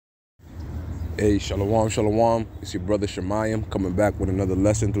Hey, shalom, shalom. It's your brother Shemayim coming back with another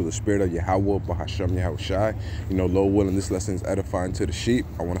lesson through the spirit of Yahweh, Bahasham Yahushai. Lord willing, this lesson is edifying to the sheep.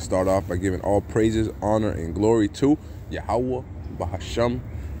 I want to start off by giving all praises, honor, and glory to Yahweh, Bahasham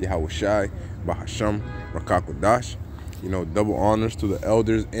Yahushai, Bahasham Rakakwadash. Double honors to the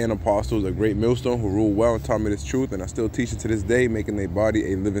elders and apostles, a great millstone who rule well and taught me this truth, and I still teach it to this day, making their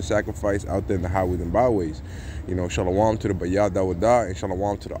body a living sacrifice out there in the highways and byways. Shalom to the Bayah Dawadah, and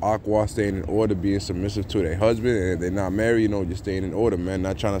shalom to the Aqua, staying in order, being submissive to their husband, and if they're not married, just staying in order, man.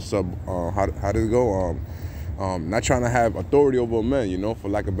 Not trying to how does it go? Not trying to have authority over men, for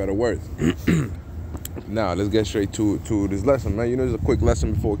lack of better words. Now, let's get straight to this lesson, man. It's a quick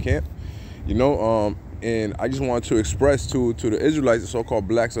lesson before camp, and I just wanted to express to the Israelites, the so-called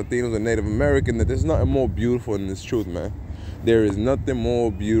blacks, Latinos, and Native American, that there's nothing more beautiful than this truth, man. There is nothing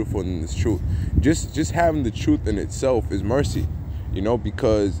more beautiful than this truth. Just having the truth in itself is mercy,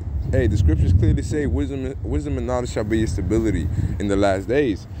 because, hey, the scriptures clearly say wisdom and knowledge shall be your stability in the last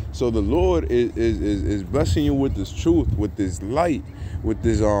days. So the Lord is blessing you with this truth, with this light, with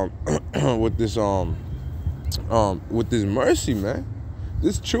this with this mercy, man.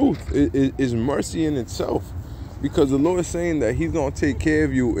 This truth is mercy in itself, because the Lord is saying that He's gonna take care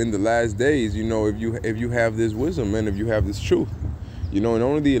of you in the last days. If you have this wisdom, man, if you have this truth, and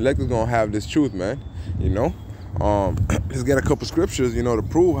only the elect is gonna have this truth, man. Let's get a couple scriptures, to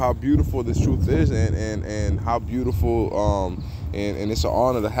prove how beautiful this truth is, and how beautiful, and it's an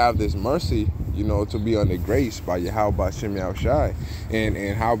honor to have this mercy, to be under grace by Yahweh, by Shem Yahushai,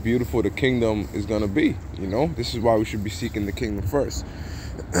 and how beautiful the kingdom is gonna be. This is why we should be seeking the kingdom first.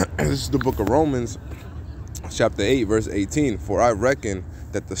 This is the book of Romans, chapter 8, verse 18. For I reckon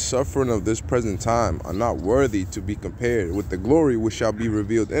that the suffering of this present time are not worthy to be compared with the glory which shall be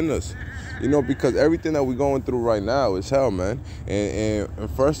revealed in us. Because everything that we're going through right now is hell, man. And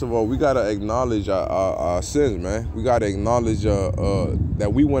first of all, we got to acknowledge our sins, man. We got to acknowledge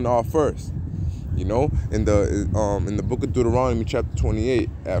that we went off first. In the book of Deuteronomy, chapter 28,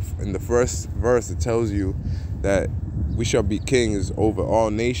 in the first verse, it tells you that we shall be kings over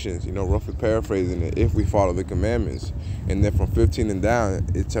all nations, roughly paraphrasing it, if we follow the commandments. And then from 15 and down,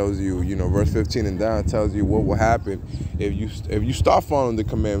 it tells you, verse 15 and down tells you what will happen if you start following the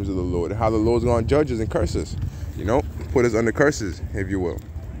commandments of the Lord, and how the Lord's going to judge us and curse us, put us under curses, if you will.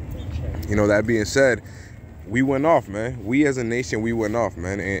 That being said, we went off, man. We as a nation, we went off,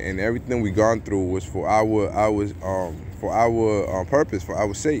 man, and everything we gone through was for our purpose, for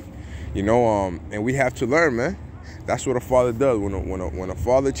our sake, and we have to learn, man. That's what a father does. When a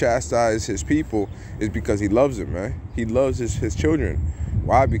father chastises his people, it's because he loves them, man. He loves his children.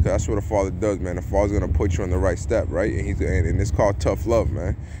 Why? Because that's what a father does, man. A father's gonna put you on the right step, right? And it's called tough love,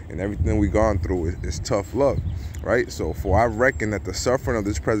 man. And everything we gone through is tough love, right? So for I reckon that the suffering of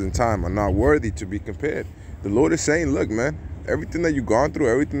this present time are not worthy to be compared. The Lord is saying, look, man, everything that you've gone through,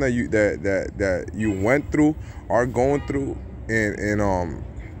 everything that you went through, are going through, and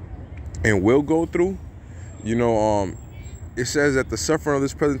will go through. It says that the suffering of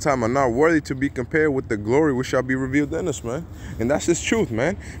this present time are not worthy to be compared with the glory which shall be revealed in us, man. And that's His truth,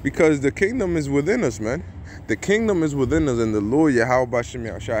 man, because the kingdom is within us, man. The kingdom is within us, and the Lord Yahweh Bashem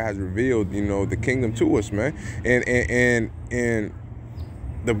Yahushai has revealed, the kingdom to us, man. And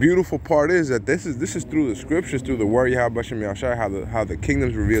the beautiful part is that this is through the scriptures, through the word Yahweh Bashem Yahushai, how the kingdom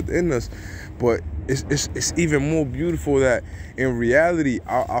is revealed in us. But it's even more beautiful that in reality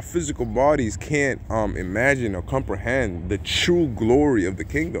our physical bodies can't imagine or comprehend the true glory of the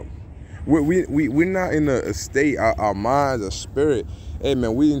kingdom. We're not in a state, our minds, our spirit, hey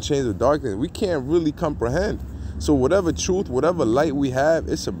man, we didn't change the darkness. We can't really comprehend. So whatever truth, whatever light we have,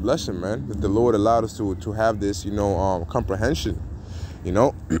 it's a blessing, man, that the Lord allowed us to have this, comprehension. In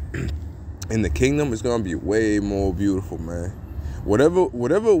the kingdom, it's gonna be way more beautiful, man.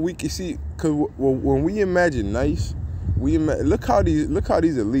 Whatever we can see, cause when we imagine nice, look how these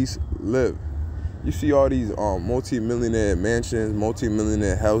elites live. You see all these multi-millionaire mansions,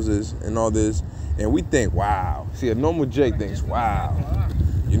 multi-millionaire houses, and all this, and we think, wow. See, a normal Jake thinks, wow,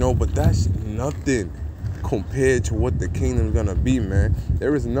 but that's nothing compared to what the kingdom is gonna be, man.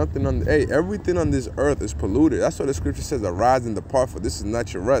 There is nothing everything on this earth is polluted. That's what the scripture says, arise and depart, for this is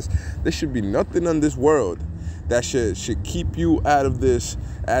not your rest. There should be nothing on this world that should keep you out of this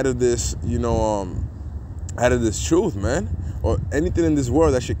truth, man, or anything in this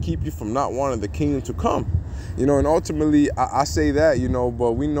world that should keep you from not wanting the kingdom to come. And ultimately I say that,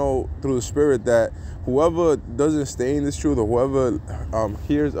 but we know through the spirit that whoever doesn't stay in this truth, or whoever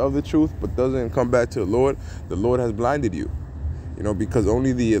hears of the truth but doesn't come back to the Lord has blinded you, because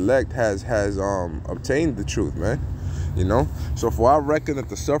only the elect has obtained the truth, man. You know? So for I reckon that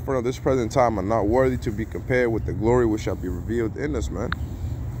the suffering of this present time are not worthy to be compared with the glory which shall be revealed in us, man.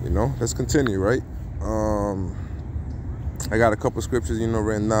 You know? Let's continue, right? I got a couple scriptures, you know,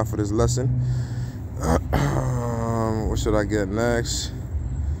 written down for this lesson. What should I get next?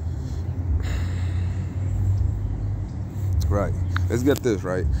 Right. Let's get this,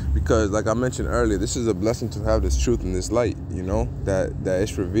 right? Because like I mentioned earlier, this is a blessing to have this truth and this light, you know, that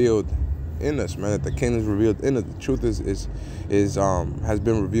it's revealed in us, man, that the kingdom is revealed in us. The truth has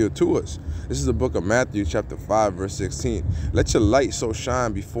been revealed to us. This is the book of Matthew, chapter 5, verse 16. Let your light so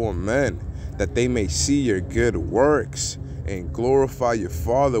shine before men that they may see your good works and glorify your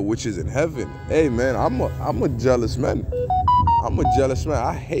Father which is in heaven. Hey, man, I'm a jealous man. I'm a jealous man.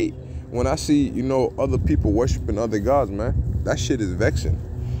 I hate when I see, you know, other people worshiping other gods, man. That shit is vexing.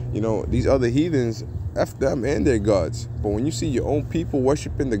 You know, these other heathens, F them and their gods. But when you see your own people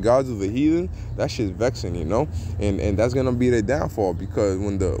worshiping the gods of the heathen, that shit's vexing, you know? And that's gonna be their downfall, because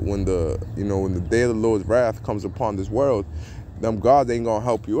when the day of the Lord's wrath comes upon this world, them gods ain't gonna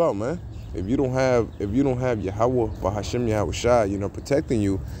help you out, man. If you don't have Yahweh, Bahashem Yahweh Shai, you know, protecting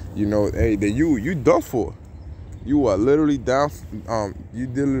you, you know, hey, then you done for. You are literally down.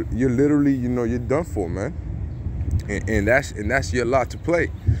 You're literally, you know, you're done for, man. And that's your lot to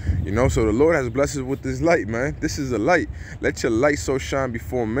play, you know. So the Lord has blessed us with this light, man. This is a light. Let your light so shine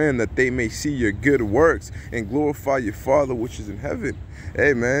before men that they may see your good works and glorify your Father which is in heaven.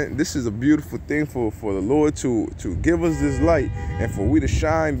 Hey, man, this is a beautiful thing for the Lord to give us this light, and for we to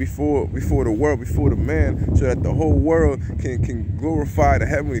shine before the world, before the man, so that the whole world can glorify the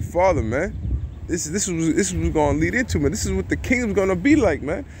Heavenly Father, man. This is what we're going to lead into, man. This is what the kingdom's going to be like,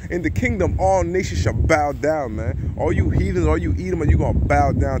 man. In the kingdom, all nations shall bow down, man. All you heathens, all you Edom, you're going to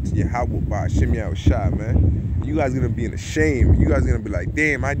bow down to Yahweh by Hashem Yahweh Shai, man. You guys are going to be in a shame. You guys are going to be like,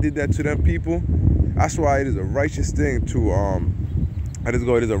 damn, I did that to them people. That's why it is a righteous thing to, it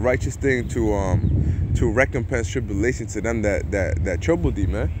is a righteous thing to recompense tribulation to them that trouble thee,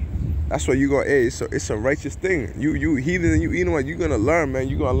 man. That's why you gonna, hey, it's a righteous thing. You heathen and you Edomite, you're gonna learn, man.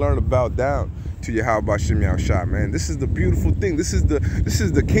 You're gonna learn to bow down to Yahweh Shem Yahshua, man. This is the beautiful thing. This is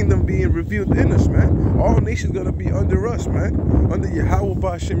the kingdom being revealed in us, man. All nations gonna be under us, man. Under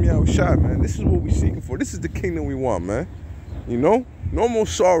Yahweh Shem Yahshua, man. This is what we're seeking for. This is the kingdom we want, man. You know, no more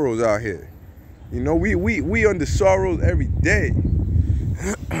sorrows out here. You know, we under sorrows every day.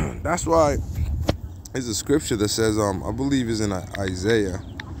 That's why there's a scripture that says, I believe is in Isaiah,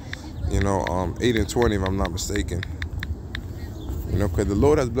 you know, 8 and 20, if I'm not mistaken. You know, because the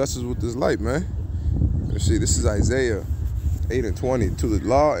Lord has blessed us with this light, man. You see, this is Isaiah 8 and 20. To the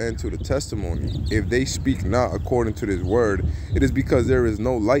law and to the testimony, if they speak not according to this word, it is because there is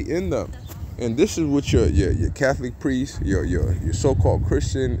no light in them. And this is what your Catholic priest, your so-called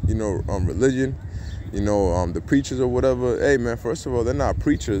Christian, you know, religion, you know, the preachers or whatever. Hey, man, first of all, they're not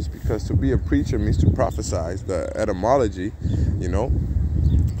preachers, because to be a preacher means to prophesy, the etymology, you know.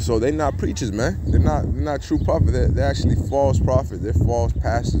 So they're not preachers, man. They're not true prophets. They're actually false prophets. They're false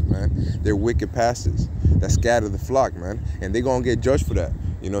pastors, man. They're wicked pastors that scatter the flock, man. And they're going to get judged for that.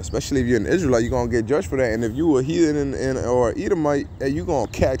 You know, especially if you're an Israelite, you're going to get judged for that. And if you a heathen or Edomite, hey, you're going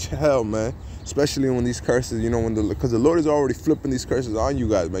to catch hell, man. Especially when these curses, you know, because the Lord is already flipping these curses on you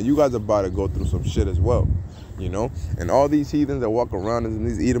guys, man. You guys are about to go through some shit as well, you know. And all these heathens that walk around us and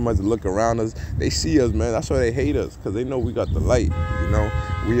these Edomites that look around us, they see us, man. That's why they hate us, because they know we got the light, you know.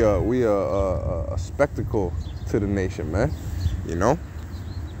 We are a spectacle to the nation, man. You know,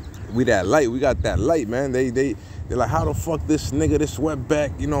 we that light. We got that light, man. They're like, how the fuck this nigga, this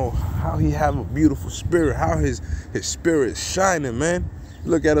wetback, you know, how he have a beautiful spirit, how his spirit is shining, man.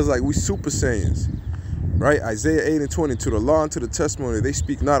 Look at us like we Super Saiyans, right? Isaiah 8 and 20, to the law and to the testimony, they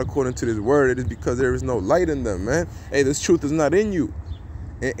speak not according to this word. It is because there is no light in them, man. Hey, this truth is not in you,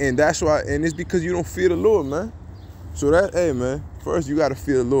 and that's why. And it's because you don't fear the Lord, man. So that, hey, man, first you got to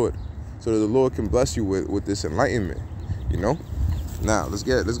fear the Lord, so that the Lord can bless you with this enlightenment, you know. Now let's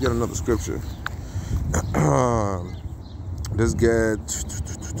get another scripture. Let's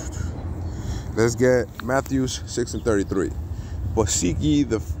get Matthew 6 and 33. But seek ye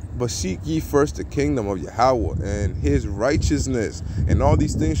first the kingdom of Yahweh and his righteousness, and all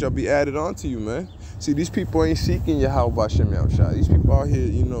these things shall be added unto you, man. See, these people ain't seeking Yahweh B'Shem Yahushua. These people out here,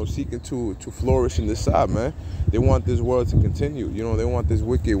 you know, seeking to flourish in this side, man. They want this world to continue. You know, they want this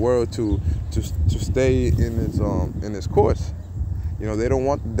wicked world to stay in its course. You know, they don't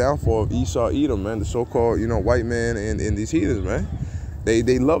want the downfall of Esau, Edom, man, the so-called, you know, white man and these heathens, man.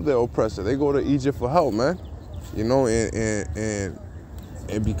 They love their oppressor. They go to Egypt for help, man. You know, and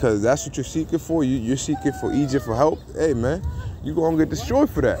because that's what you're seeking for. You're seeking for Egypt for help. Hey, man, you're gonna get destroyed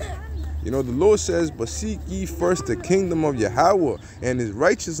for that. You know, the Lord says, but seek ye first the kingdom of Yahweh and his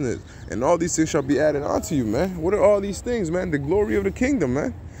righteousness, and all these things shall be added unto you, man. What are all these things, man? The glory of the kingdom,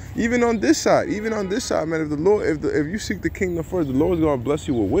 man. Even on this side, man, if you seek the kingdom first, the Lord's gonna bless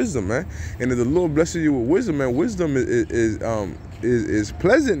you with wisdom, man. And if the Lord blesses you with wisdom, man, wisdom is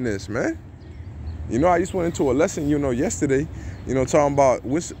pleasantness, man. You know, I just went into a lesson, you know, yesterday, you know, talking about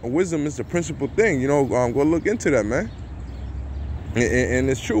wisdom is the principal thing. You know, go look into that, man. And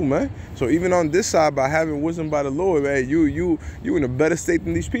it's true, man. So even on this side, by having wisdom by the Lord, man, you in a better state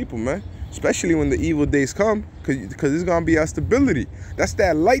than these people, man. Especially when the evil days come, because it's gonna be our stability. That's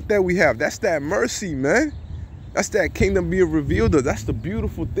that light that we have. That's that mercy, man. That's that kingdom being revealed. That's the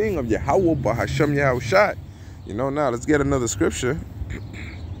beautiful thing of Yahweh Bahashem Yahushai. You know, now let's get another scripture.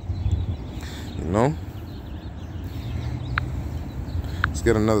 You know, let's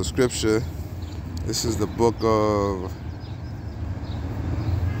get another scripture. This is the book of.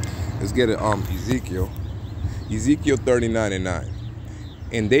 Let's get it Ezekiel 39:9.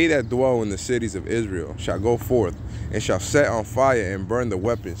 And they that dwell in the cities of Israel shall go forth and shall set on fire and burn the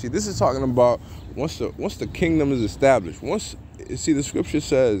weapons. See, this is talking about once the kingdom is established. See, the scripture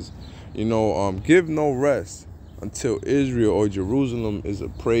says, you know, give no rest until Israel or Jerusalem is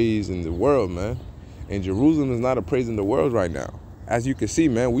appraised in the world, man. And Jerusalem is not appraised in the world right now. As you can see,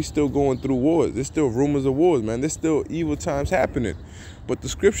 man, we still going through wars. There's still rumors of wars, man. There's still evil times happening. But the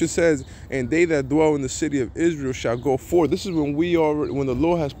scripture says, and they that dwell in the city of Israel shall go forth. This is when when the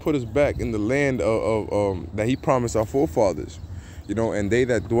Lord has put us back in the land that he promised our forefathers. You know, and they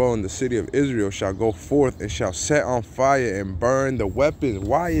that dwell in the city of Israel shall go forth and shall set on fire and burn the weapons.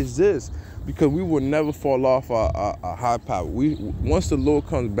 Why is this? Because we will never fall off our high power. Once the Lord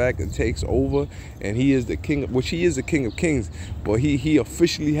comes back and takes over, and he is the king, which he is the King of Kings, but he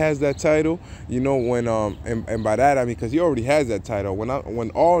officially has that title. You know, when and by that I mean because he already has that title.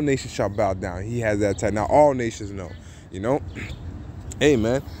 When all nations shall bow down, he has that title. Now all nations know. You know, hey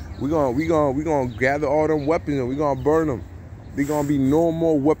man, we gonna gather all them weapons and we gonna burn them. There gonna be no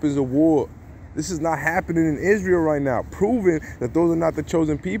more weapons of war. This is not happening in Israel right now, proving that those are not the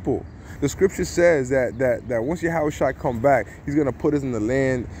chosen people. The scripture says that once Yahushua come back, he's going to put us in the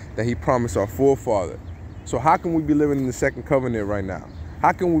land that he promised our forefather. So how can we be living in the second covenant right now?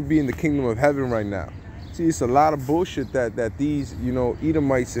 How can we be in the kingdom of heaven right now? See, it's a lot of bullshit that these, you know,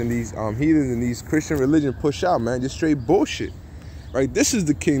 Edomites and these heathens and these Christian religion push out, man. Just straight bullshit. Right? This is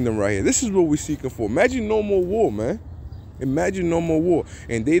the kingdom right here. This is what we're seeking for. Imagine no more war, man. Imagine no more war.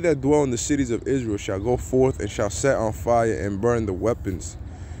 And they that dwell in the cities of Israel shall go forth and shall set on fire and burn the weapons,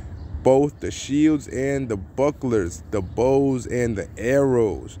 both the shields and the bucklers, the bows and the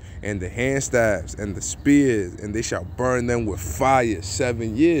arrows, and the handstaffs and the spears, and they shall burn them with fire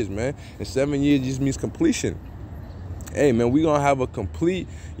 7 years, man. And 7 years just means completion. Hey, man, we're gonna have a complete,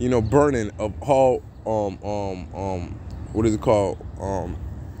 you know, burning of all what is it called?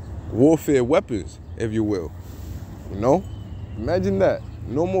 Warfare weapons, if you will. You know? Imagine that.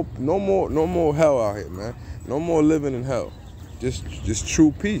 No more hell out here, man. No more living in hell. Just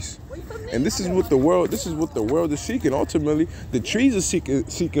true peace. And this is what the world is seeking. Ultimately, the trees are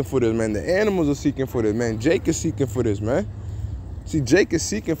seeking for this, man. The animals are seeking for this, man. Jake is seeking for this, man. See, Jake is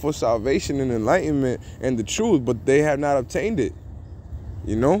seeking for salvation and enlightenment and the truth, but they have not obtained it.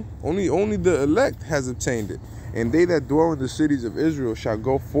 You know? Only the elect has obtained it. And they that dwell in the cities of Israel shall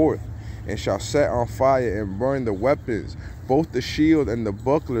go forth and shall set on fire and burn the weapons, both the shield and the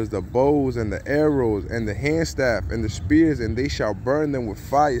bucklers, the bows and the arrows and the handstaff and the spears, and they shall burn them with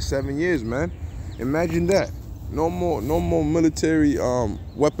fire 7 years, man. Imagine that. No more military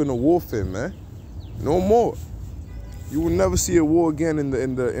weapon of warfare, man. No more. You will never see a war again in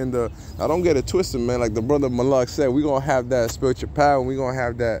the I don't get it twisted, man. Like the brother Malak said, we're gonna have that spiritual power, and we're gonna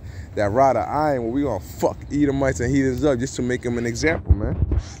have that rod of iron where we're gonna fuck Edomites and heathens up just to make them an example, man.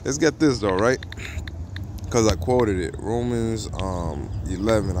 Let's get this though, right? Because I quoted it. Romans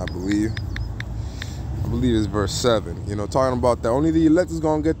 11, I believe it's verse 7. You know, talking about that only the elect is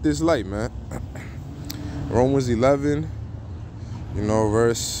gonna get this light, man. Romans 11, you know,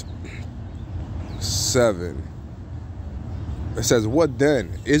 verse 7. It says, what then?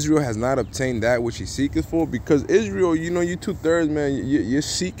 Israel has not obtained that which he seeketh for? Because Israel, you know, you 2/3, man, you're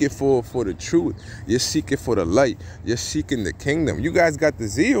seeking for the truth. You're seeking for the light. You're seeking the kingdom. You guys got the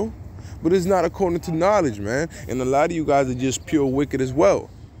zeal, but it's not according to knowledge, man. And a lot of you guys are just pure wicked as well.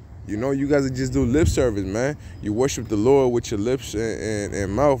 You know, you guys are just do lip service, man. You worship the Lord with your lips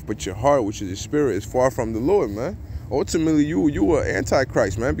and mouth, but your heart, which is your spirit, is far from the Lord, man. Ultimately, you are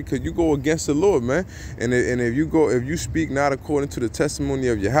antichrist, man, because you go against the Lord, man. And if you speak not according to the testimony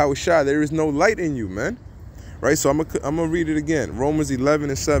of Yahushua, there is no light in you, man. Right, so I'm gonna read it again. Romans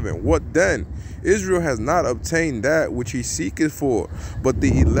 11:7. What then? Israel has not obtained that which he seeketh for, but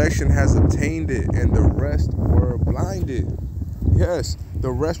the election has obtained it, and the rest were blinded. Yes,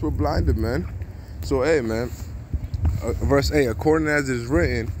 the rest were blinded, man. So, hey, man, verse 8, according as it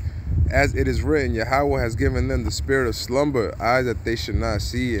is written, Yahweh has given them the spirit of slumber, eyes that they should not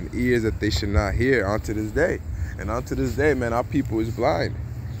see, and ears that they should not hear, unto this day. And unto this day, man, our people is blind.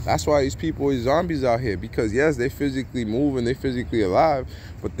 That's why these people are zombies out here, because yes, they physically moving, they physically alive,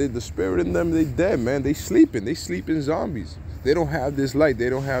 but the spirit in them, they dead, man. They sleeping zombies. They don't have this light, they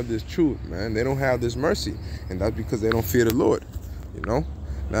don't have this truth, man. They don't have this mercy, and that's because they don't fear the Lord, you know.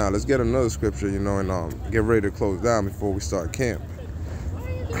 Now let's get another scripture, you know, and get ready to close down before we start camp.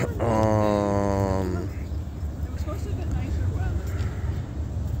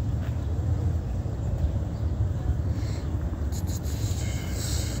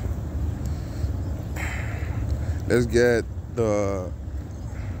 Let's get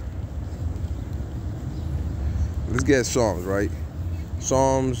Psalms, right?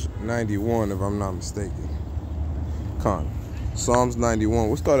 Psalms 91, if I'm not mistaken. Psalms 91.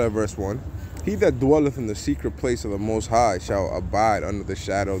 We'll start at verse 1. He that dwelleth in the secret place of the Most High shall abide under the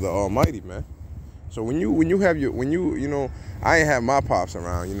shadow of the Almighty, man. So when you know, I ain't have my pops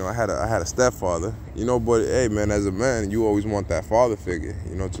around, you know, I had a stepfather, you know, but hey, man, as a man, you always want that father figure,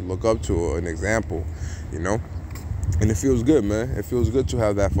 you know, to look up to, an example, you know. And it feels good, man. It feels good to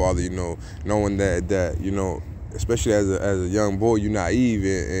have that father, you know, knowing that you know, especially as a young boy, you're naive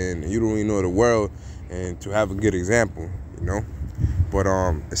and you don't really know the world, and to have a good example, you know. But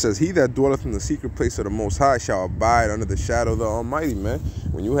it says, he that dwelleth in the secret place of the Most High shall abide under the shadow of the Almighty, man.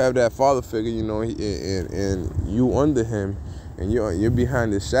 When you have that father figure, you know, and you under him, and you're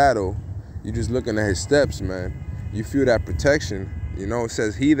behind his shadow, you're just looking at his steps, man. You feel that protection. You know, it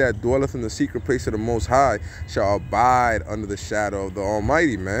says, he that dwelleth in the secret place of the Most High shall abide under the shadow of the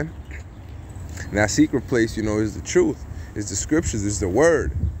Almighty, man. And that secret place, you know, is the truth, is the scriptures, is the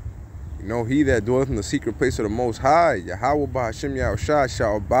word. You know, he that dwelleth in the secret place of the Most High, Yahweh B'Hashem Yahushua,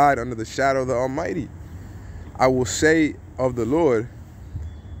 shall abide under the shadow of the Almighty. I will say of the Lord,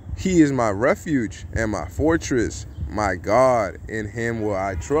 he is my refuge and my fortress, my God, in him will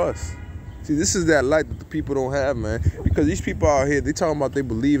I trust. See, this is that light that the people don't have, man. Because these people out here, they talking about they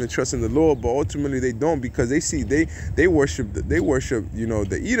believe and trust in the Lord, but ultimately they don't, because they worship, you know,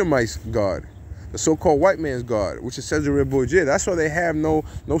 the Edomites' God, the so-called white man's God, which is Cesare Borgia. That's why they have no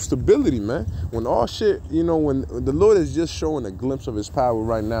stability, man. When all shit, you know, when the Lord is just showing a glimpse of his power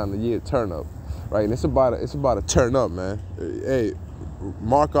right now in the year turn up, right? And it's about to turn up, man. Hey,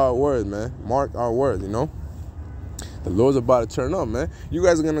 mark our words, man. Mark our words, you know. The Lord's about to turn up, man. You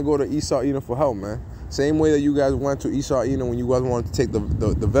guys are going to go to Esau Edom for help, man. Same way that you guys went to Esau Edom when you guys wanted to take the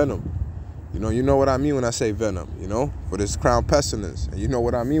venom. You know what I mean when I say venom, you know, for this crown pestilence. And you know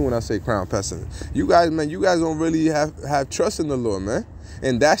what I mean when I say crown pestilence. You guys, man, you guys don't really have trust in the Lord, man.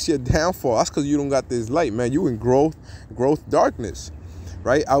 And that's your downfall. That's because you don't got this light, man. You in growth darkness.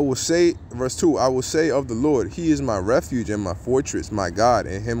 Right? I will say, verse 2, I will say of the Lord, he is my refuge and my fortress, my God,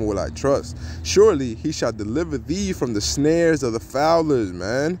 in him will I trust. Surely he shall deliver thee from the snares of the fowlers,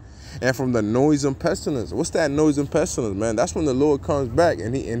 man, and from the noisome pestilence. What's that noisome pestilence, man? That's when the Lord comes back,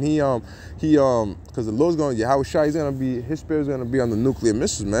 and he because the Lord's going to, Yahushua, his spirit's going to be on the nuclear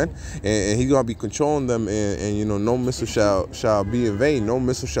missiles, man, and he's going to be controlling them, and you know, no missile shall be in vain, no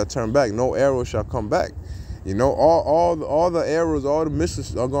missile shall turn back, no arrow shall come back. You know, all the arrows, all the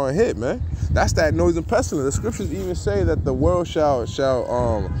missiles are going to hit, man. That's that noise and pestilence. The scriptures even say that the world shall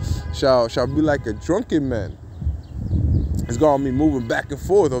be like a drunken man. It's going to be moving back and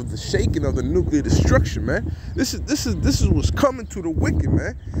forth of the shaking of the nuclear destruction, man. This is what's coming to the wicked,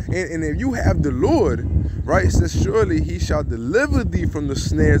 man. And if you have the Lord, right, it says, surely he shall deliver thee from the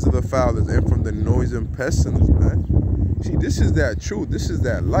snares of the fowlers and from the noise and pestilence, man. See, this is that truth. This is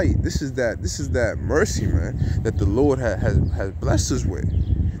that light. This is that mercy, man, that the Lord has blessed us with.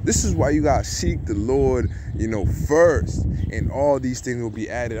 This is why you gotta seek the Lord, you know, first, and all these things will be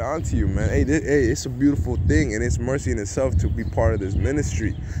added onto you, man. Hey, it's a beautiful thing, and it's mercy in itself to be part of this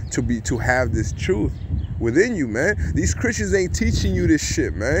ministry, to have this truth within you, man. These Christians ain't teaching you this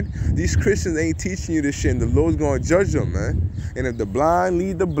shit, man. These Christians ain't teaching you this shit, and the Lord's gonna judge them, man. And if the blind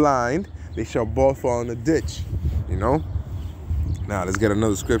lead the blind, they shall both fall in the ditch. You know. Now let's get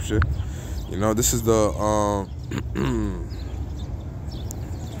another scripture. You know, this is the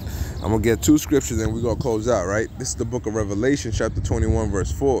I'm gonna get two scriptures and we're gonna close out, right? This is the book of Revelation, chapter 21,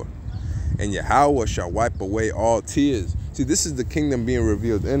 verse 4. And Yahweh shall wipe away all tears. See, this is the kingdom being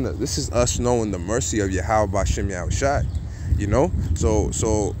revealed in us. This is us knowing the mercy of Yahweh B'Hashem Yahushua. You know,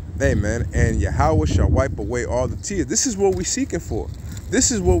 so Amen. And Yahweh shall wipe away all the tears. This is what we're seeking for. This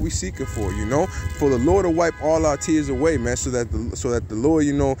is what we're seeking for, you know, for the Lord to wipe all our tears away, man, so that the Lord,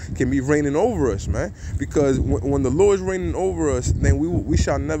 you know, can be reigning over us, man. Because when the Lord is reigning over us, then we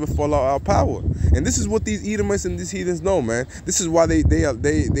shall never fall out our power. And this is what these Edomites and these heathens know, man. This is why they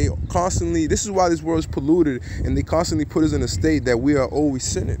constantly. This is why this world is polluted, and they constantly put us in a state that we are always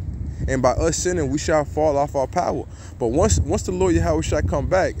sinning. And by us sinning, we shall fall off our power. But once the Lord Yahweh shall come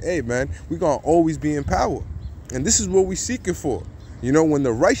back, hey, man, we're going to always be in power. And this is what we're seeking for. You know, when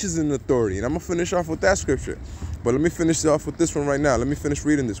the righteous is in authority. And I'm going to finish off with that scripture. But let me finish off with this one right now. Let me finish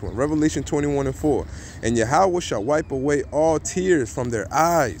reading this one. Revelation 21:4. And Yahweh shall wipe away all tears from their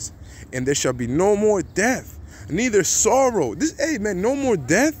eyes. And there shall be no more death, neither sorrow. Hey, man, no more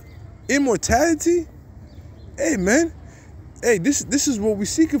death, immortality. Hey, man. Hey, this is what we're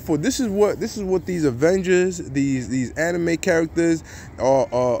seeking for. This is what these Avengers, these anime characters,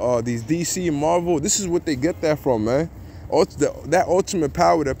 or these DC and Marvel, this is what they get that from, man. That ultimate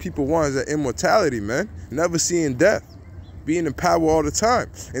power that people want is that immortality, man. Never seeing death, being in power all the time.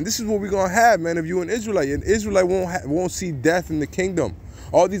 And this is what we're gonna have, man. If you're an Israelite won't see death in the kingdom.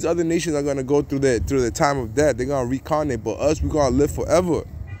 All these other nations are gonna go through the time of death. They're gonna reincarnate, but us, we're gonna live forever.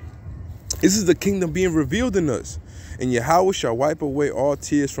 This is the kingdom being revealed in us. And Yahweh shall wipe away all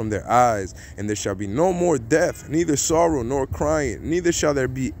tears from their eyes, and there shall be no more death, neither sorrow nor crying, neither shall there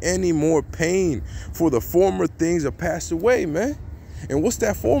be any more pain, for the former things are passed away, man. And what's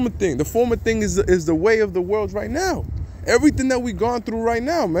that former thing? The former thing is the way of the world right now. Everything that we've gone through right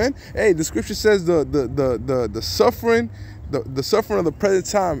now, man. Hey, the scripture says the suffering of the present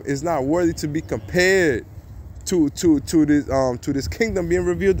time is not worthy to be compared to this kingdom being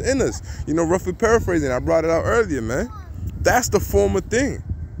revealed in us. You know, roughly paraphrasing, I brought it out earlier, man. That's the former thing.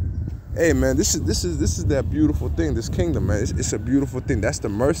 Hey, man, this is that beautiful thing, this kingdom, man. It's a beautiful thing. That's the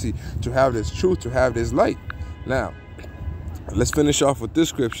mercy, to have this truth, to have this light. Now, let's finish off with this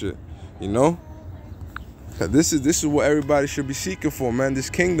scripture, you know. This is what everybody should be seeking for, man, this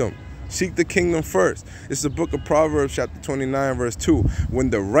kingdom. Seek the kingdom first. It's the book of Proverbs, chapter 29, verse 2. When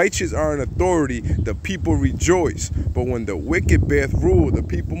the righteous are in authority, the people rejoice. But when the wicked beareth rule, the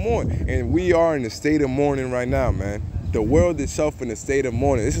people mourn. And we are in a state of mourning right now, man. The world itself in a state of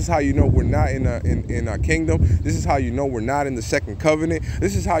mourning. This is how you know we're not in our kingdom. This is how you know we're not in the second covenant.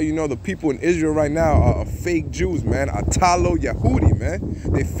 This is how you know the people in Israel right now are fake Jews, man. Atalo Yahudi,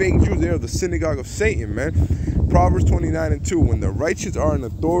 man. They fake Jews. They are the synagogue of Satan, man. Proverbs 29:2. When the righteous are in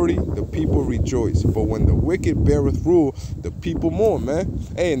authority, the people rejoice. But when the wicked beareth rule, the people mourn, man.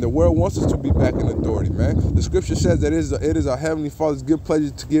 Hey, and the world wants us to be back in authority, man. The scripture says that it is our Heavenly Father's good pleasure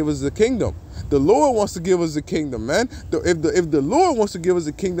to give us the kingdom. The Lord wants to give us the kingdom, man. If the Lord wants to give us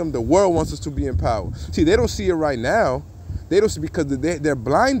the kingdom, the world wants us to be in power. See, they don't see it right now. They don't see, because they're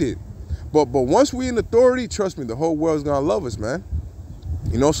blinded. But once we're in authority, trust me, the whole world's gonna love us, man.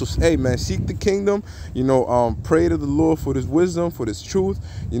 You know, so hey, man, seek the kingdom. You know, pray to the Lord for this wisdom, for this truth.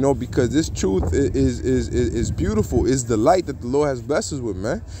 You know, because this truth is beautiful. It's the light that the Lord has blessed us with,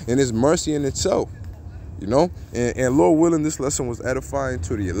 man, and His mercy in itself. You know, and Lord willing, this lesson was edifying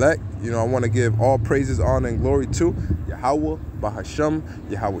to the elect. You know, I want to give all praises, honor, and glory to Yahweh, Bahasham,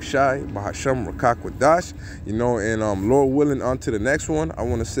 Yahweh Shai, Bahasham, Rakak Wadash. You know, and Lord willing, on to the next one. I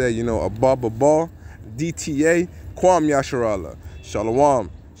want to say, you know, Abba Ball, DTA, Kwam Yasharallah. Shalom,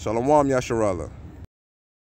 Shalom Yasharallah.